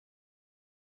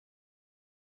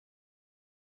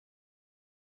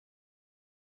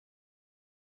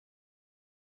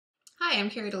Hi,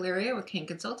 I'm Carrie Delaria with Kane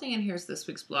Consulting, and here's this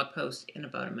week's blog post in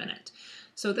about a minute.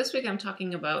 So, this week I'm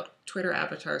talking about Twitter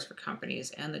avatars for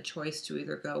companies and the choice to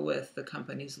either go with the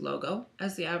company's logo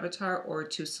as the avatar or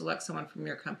to select someone from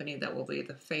your company that will be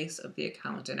the face of the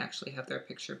account and actually have their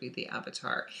picture be the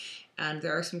avatar. And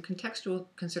there are some contextual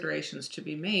considerations to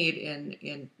be made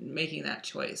in making that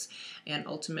choice. And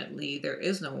ultimately, there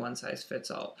is no one size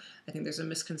fits all. I think there's a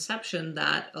misconception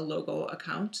that a logo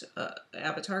account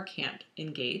avatar can't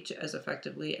engage as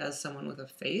effectively as someone with a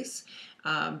face.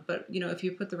 But if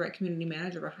you put the right community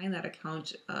manager behind that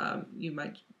account, you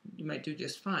might do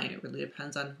just fine. It really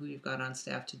depends on who you've got on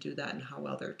staff to do that and how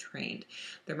well they're trained.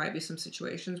 There might be some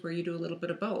situations where you do a little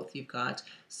bit of both. You've got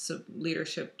some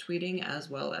leadership tweeting as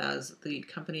well as the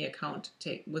company account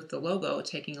with the logo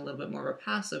taking a little bit more of a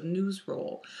passive news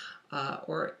role.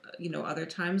 Or other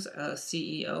times a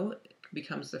CEO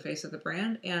becomes the face of the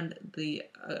brand, and the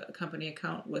company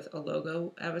account with a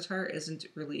logo avatar isn't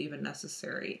really even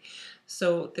necessary.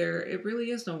 So it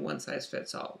really is no one size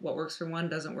fits all. What works for one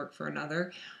doesn't work for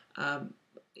another. Um,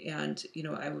 and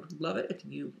I would love it if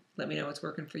you let me know what's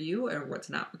working for you or what's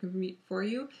not working for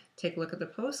you. Take a look at the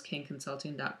post,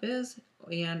 kaneconsulting.biz,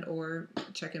 and or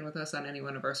check in with us on any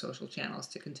one of our social channels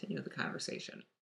to continue the conversation.